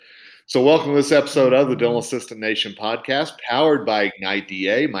So, welcome to this episode of the Dental Assistant Nation podcast, powered by Ignite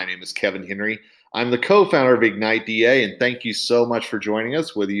DA. My name is Kevin Henry. I'm the co-founder of Ignite DA, and thank you so much for joining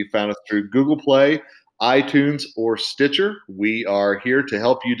us. Whether you found us through Google Play, iTunes, or Stitcher, we are here to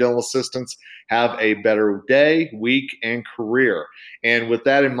help you dental assistants have a better day, week, and career. And with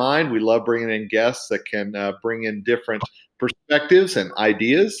that in mind, we love bringing in guests that can bring in different perspectives and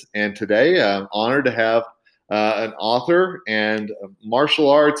ideas. And today, I'm honored to have an author and martial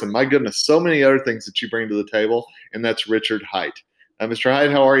arts, and my goodness, so many other things that you bring to the table, and that's Richard Hite. Mr. Hite,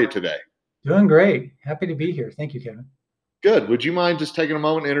 how are you today? Doing great. Happy to be here. Thank you, Kevin. Good. Would you mind just taking a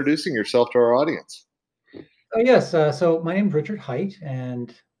moment and introducing yourself to our audience? Oh, yes. So my name is Richard Hite,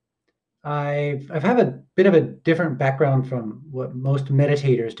 and I've had a bit of a different background from what most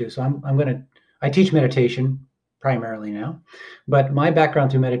meditators do. So I teach meditation primarily now, but my background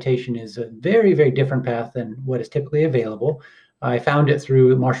through meditation is a very, very different path than what is typically available. I found it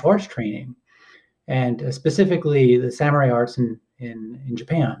through martial arts training, and specifically the samurai arts in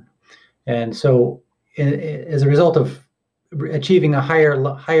Japan. And so as a result of achieving higher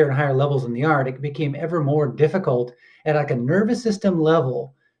and higher levels in the art, it became ever more difficult at like a nervous system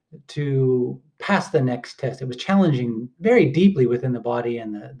level to pass the next test. It was challenging very deeply within the body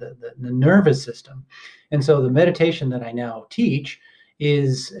and the nervous system. And so the meditation that I now teach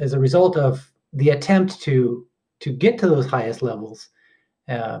is as a result of the attempt to get to those highest levels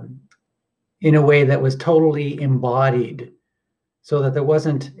in a way that was totally embodied, so that there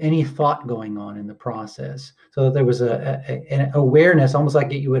wasn't any thought going on in the process, so that there was an awareness, almost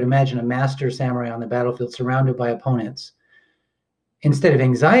like you would imagine a master samurai on the battlefield surrounded by opponents. Instead of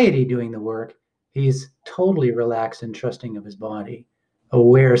anxiety doing the work, he's totally relaxed and trusting of his body,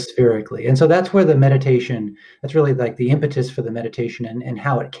 aware spherically. And so that's where that's really like the impetus for the meditation and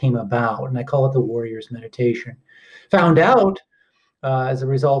how it came about. And I call it the warrior's meditation. Found out as a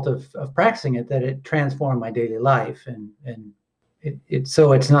result of practicing it that it transformed my daily life. And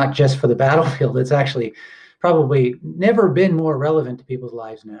so it's not just for the battlefield. It's actually probably never been more relevant to people's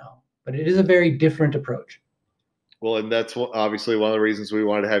lives now. But it is a very different approach. Well, and that's obviously one of the reasons we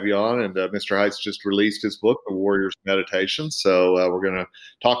wanted to have you on. And Mr. Hite's just released his book, The Warrior's Meditation. So we're going to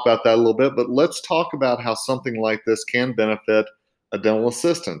talk about that a little bit. But let's talk about how something like this can benefit a dental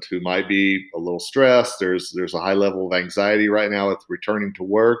assistant who might be a little stressed. There's a high level of anxiety right now with returning to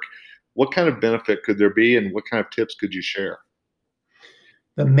work. What kind of benefit could there be, and what kind of tips could you share?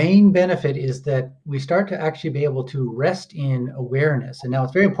 The main benefit is that we start to actually be able to rest in awareness. And now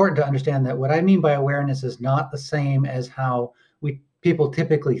it's very important to understand that what I mean by awareness is not the same as how people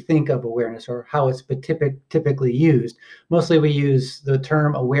typically think of awareness or how it's typically used. Mostly we use the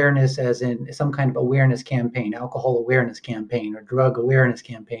term awareness as in some kind of awareness campaign, alcohol awareness campaign or drug awareness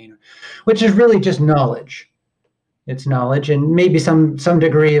campaign, which is really just knowledge. It's knowledge and maybe some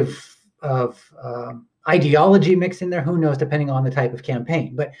degree of ideology mixed in there, who knows, depending on the type of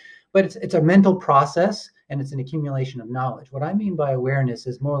campaign. But it's a mental process, and it's an accumulation of knowledge. What I mean by awareness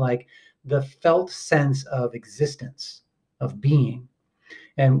is more like the felt sense of existence, of being.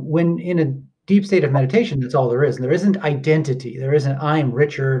 And when in a deep state of meditation, that's all there is. And there isn't identity. There isn't I'm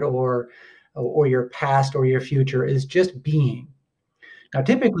Richard or your past or your future. Is just being. Now,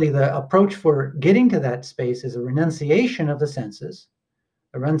 typically, the approach for getting to that space is a renunciation of the senses,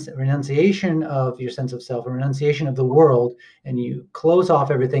 a renunciation of your sense of self, a renunciation of the world, and you close off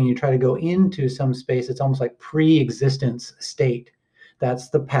everything. You try to go into some space. It's almost like pre-existence state. That's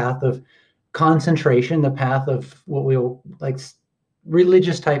the path of concentration, the path of what we'll like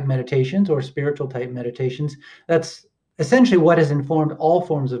religious type meditations or spiritual type meditations. That's essentially what has informed all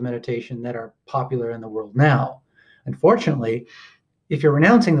forms of meditation that are popular in the world now. Unfortunately, if you're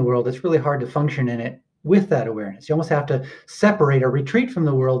renouncing the world, it's really hard to function in it with that awareness. You almost have to separate or retreat from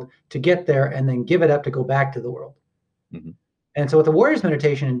the world to get there and then give it up to go back to the world. Mm-hmm. And so what the warrior's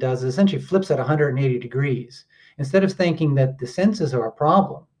meditation does is essentially flips at 180 degrees. Instead of thinking that the senses are a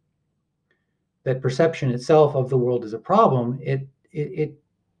problem, that perception itself of the world is a problem, it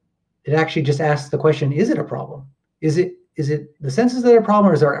actually just asks the question, is it a problem? Is it the senses that are a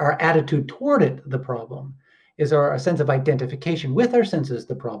problem, or is our attitude toward it the problem? Is our sense of identification with our senses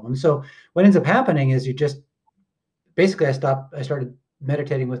the problem? So what ends up happening is I started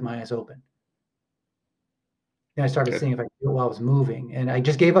meditating with my eyes open. And I started seeing if I could do it while I was moving. And I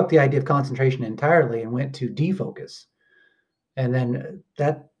just gave up the idea of concentration entirely and went to defocus. And then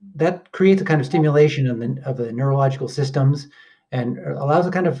that creates a kind of stimulation of the neurological systems and allows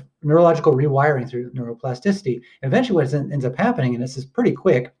a kind of neurological rewiring through neuroplasticity. And eventually what ends up happening, and this is pretty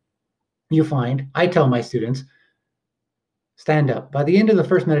quick, you find, I tell my students, stand up. By the end of the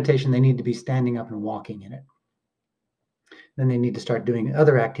first meditation, they need to be standing up and walking in it. then they need to start doing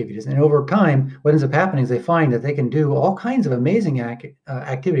other activities. And over time, what ends up happening is they find that they can do all kinds of amazing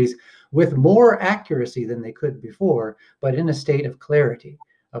activities with more accuracy than they could before, but in a state of clarity,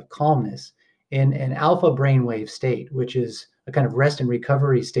 of calmness, in an alpha brainwave state, which is a kind of rest and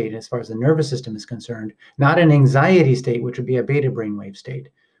recovery state as far as the nervous system is concerned, not an anxiety state, which would be a beta brainwave state,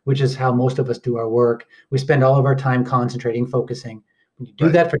 which is how most of us do our work. We spend all of our time concentrating, focusing. When you do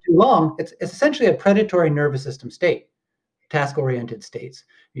that for too long, it's essentially a predatory nervous system state, task-oriented states.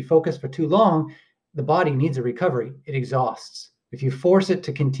 If you focus for too long, the body needs a recovery. It exhausts. If you force it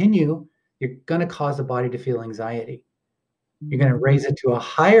to continue, you're going to cause the body to feel anxiety. You're going to raise it to a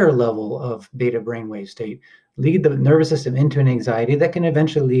higher level of beta brainwave state, lead the nervous system into an anxiety that can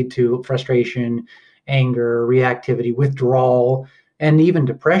eventually lead to frustration, anger, reactivity, withdrawal, and even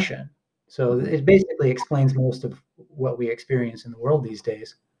depression. So it basically explains most of what we experience in the world these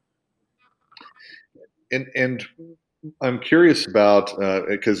days. And I'm curious about,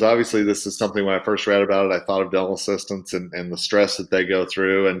 because obviously this is something when I first read about it, I thought of dental assistants and the stress that they go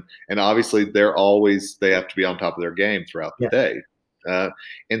through. And obviously they have to be on top of their game throughout the day.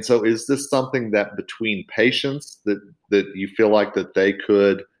 And so is this something that between patients that you feel like that they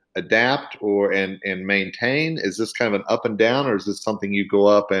could adapt and maintain? Is this kind of an up and down, or is this something you go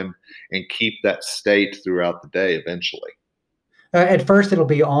up and keep that state throughout the day eventually? At first, it'll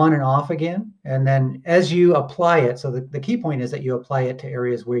be on and off again. And then as you apply it, so the key point is that you apply it to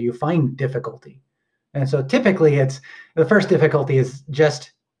areas where you find difficulty. And so typically the first difficulty is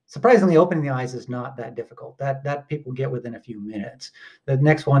just surprisingly opening the eyes is not that difficult. That people get within a few minutes. The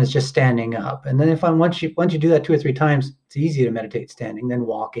next one is just standing up. And then once you do that 2 or 3 times, it's easy to meditate standing, then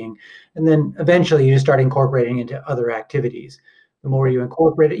walking. And then eventually you just start incorporating into other activities. The more you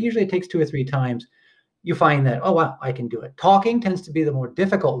incorporate it, usually it takes 2 or 3 times. You find that, oh, wow, I can do it. Talking tends to be the more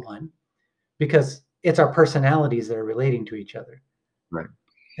difficult one because it's our personalities that are relating to each other, right?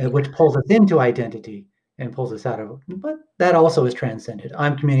 Which pulls us into identity and pulls us out of it. But that also is transcended.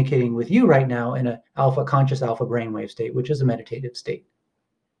 I'm communicating with you right now in a conscious alpha brainwave state, which is a meditative state.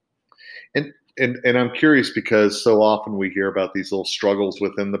 And I'm curious because so often we hear about these little struggles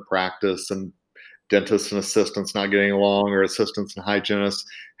within the practice and dentists and assistants not getting along, or assistants and hygienists.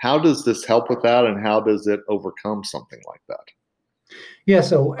 How does this help with that, and how does it overcome something like that? Yeah,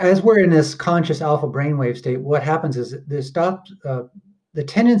 so as we're in this conscious alpha brainwave state, what happens is the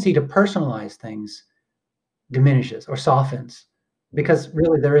tendency to personalize things diminishes or softens, because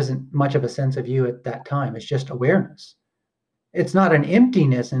really there isn't much of a sense of you at that time. It's just awareness. It's not an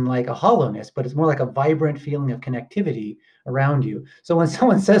emptiness and like a hollowness, but it's more like a vibrant feeling of connectivity around you. So when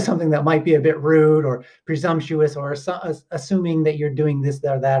someone says something that might be a bit rude or presumptuous or assuming that you're doing this,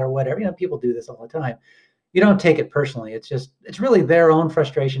 that, or that, or whatever, people do this all the time. You don't take it personally. It's really their own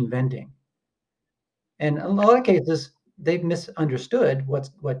frustration venting. And in a lot of cases, they've misunderstood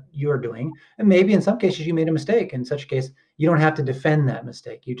what you're doing. And maybe in some cases you made a mistake. In such a case, you don't have to defend that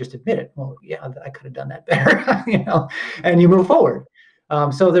mistake. You just admit it. Well, yeah, I could have done that better, and you move forward.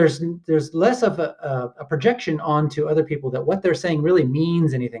 So there's less of a projection onto other people that what they're saying really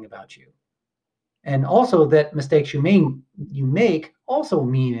means anything about you. And also that mistakes you make also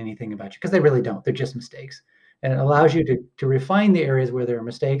mean anything about you, because they really don't. They're just mistakes. And it allows you to refine the areas where there are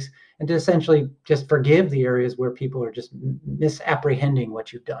mistakes and to essentially just forgive the areas where people are just misapprehending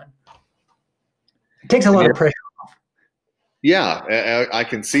what you've done. It takes a lot of pressure off. Yeah, I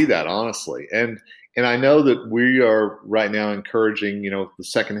can see that, honestly. And I know that we are right now encouraging, the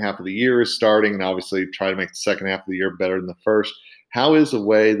second half of the year is starting, and obviously try to make the second half of the year better than the first. How is a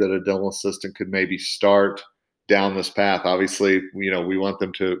way that a dental assistant could maybe start down this path? Obviously, we want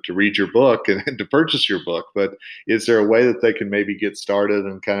them to read your book and to purchase your book, but is there a way that they can maybe get started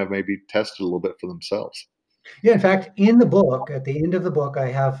and kind of maybe test it a little bit for themselves? Yeah, in fact, in the book, at the end of the book, I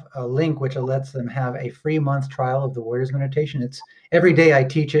have a link which lets them have a free month trial of the Warriors Meditation. It's every day I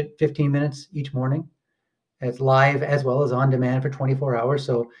teach it 15 minutes each morning. It's live as well as on demand for 24 hours.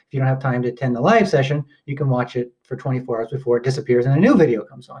 So if you don't have time to attend the live session, you can watch it for 24 hours before it disappears and a new video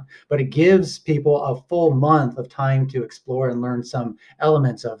comes on. But it gives people a full month of time to explore and learn some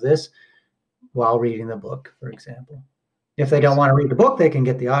elements of this while reading the book, for example. If they don't want to read the book, they can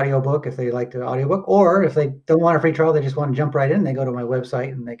get the audiobook if they like the audiobook, or if they don't want a free trial, they just want to jump right in, they go to my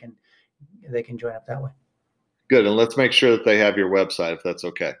website and they can join up that way. Good. And let's make sure that they have your website, if that's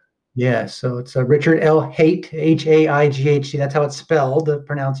okay. Yeah, so it's Richard L. Haight, Haighc. That's how it's spelled. The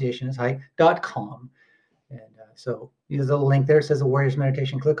pronunciation is Haight.com. And so there's a link there. It says the Warriors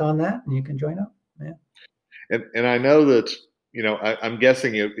Meditation. Click on that and you can join up. Yeah. And I know that, I'm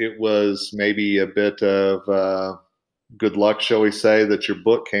guessing it was maybe a bit of good luck, shall we say, that your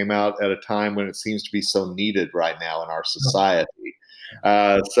book came out at a time when it seems to be so needed right now in our society.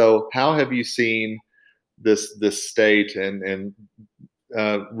 So how have you seen this state and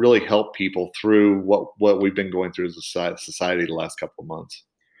really help people through what we've been going through as a society the last couple of months?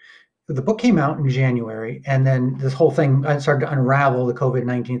 The book came out in January, and then this whole thing, I started to unravel the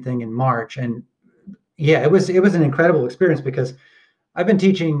COVID-19 thing in March. And yeah, it was an incredible experience because I've been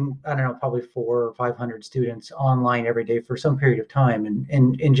teaching, I don't know, probably 400 or 500 students online every day for some period of time.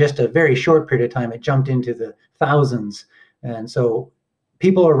 And in just a very short period of time, it jumped into the thousands. And so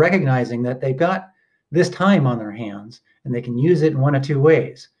people are recognizing that they've got this time on their hands and they can use it in one of two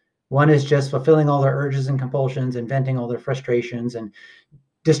ways. One is just fulfilling all their urges and compulsions and venting all their frustrations and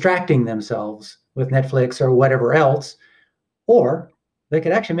distracting themselves with Netflix or whatever else, or they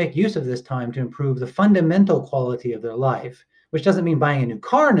could actually make use of this time to improve the fundamental quality of their life, which doesn't mean buying a new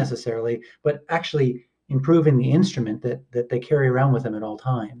car necessarily, but actually improving the instrument that they carry around with them at all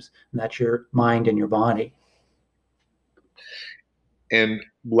times. And that's your mind and your body. And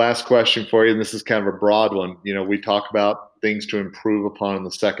last question for you, and this is kind of a broad one. We talk about things to improve upon in the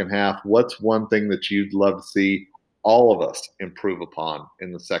second half. What's one thing that you'd love to see all of us improve upon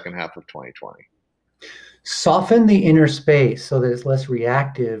in the second half of 2020? Soften the inner space so that it's less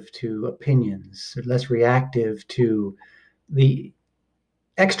reactive to opinions, less reactive to the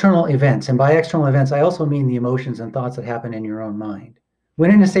external events. And by external events, I also mean the emotions and thoughts that happen in your own mind.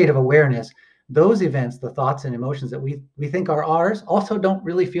 When in a state of awareness, those events, the thoughts and emotions that we think are ours, also don't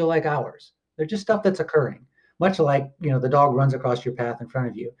really feel like ours. They're just stuff that's occurring. Much like, the dog runs across your path in front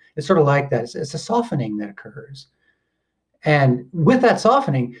of you. It's sort of like that. It's a softening that occurs. And with that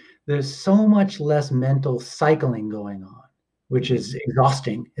softening, there's so much less mental cycling going on, which is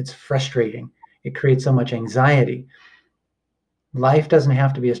exhausting. It's frustrating. It creates so much anxiety. Life doesn't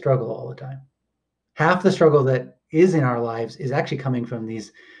have to be a struggle all the time. Half the struggle that is in our lives is actually coming from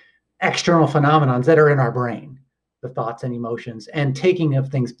these external phenomenons that are in our brain, the thoughts and emotions, and taking of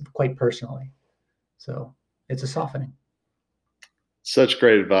things quite personally. So it's a softening. Such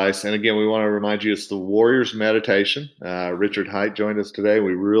great advice. And again, we want to remind you it's the Warriors Meditation. Richard Hite joined us today.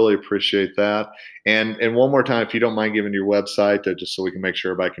 We really appreciate that. And one more time, if you don't mind giving your website, just so we can make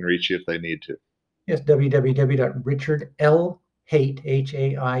sure everybody can reach you if they need to. Yes,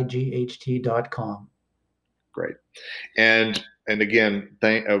 www.richardlhaight.com. Great. And again,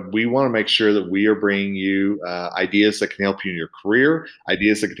 we want to make sure that we are bringing you ideas that can help you in your career,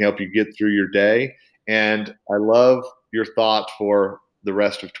 ideas that can help you get through your day. And I love your thought for the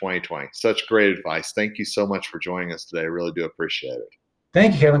rest of 2020. Such great advice. Thank you so much for joining us today. I really do appreciate it.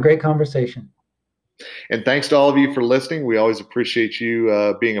 Thank you, Kevin. Great conversation. And thanks to all of you for listening. We always appreciate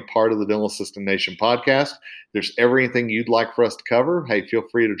you being a part of the Dental Assistant Nation podcast. If there's everything you'd like for us to cover, hey, feel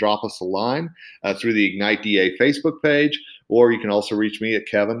free to drop us a line through the Ignite DA Facebook page, or you can also reach me at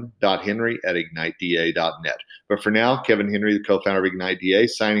kevin.henry@igniteda.net. But for now, Kevin Henry, the co-founder of Ignite DA,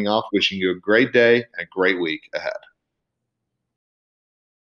 signing off, wishing you a great day and a great week ahead.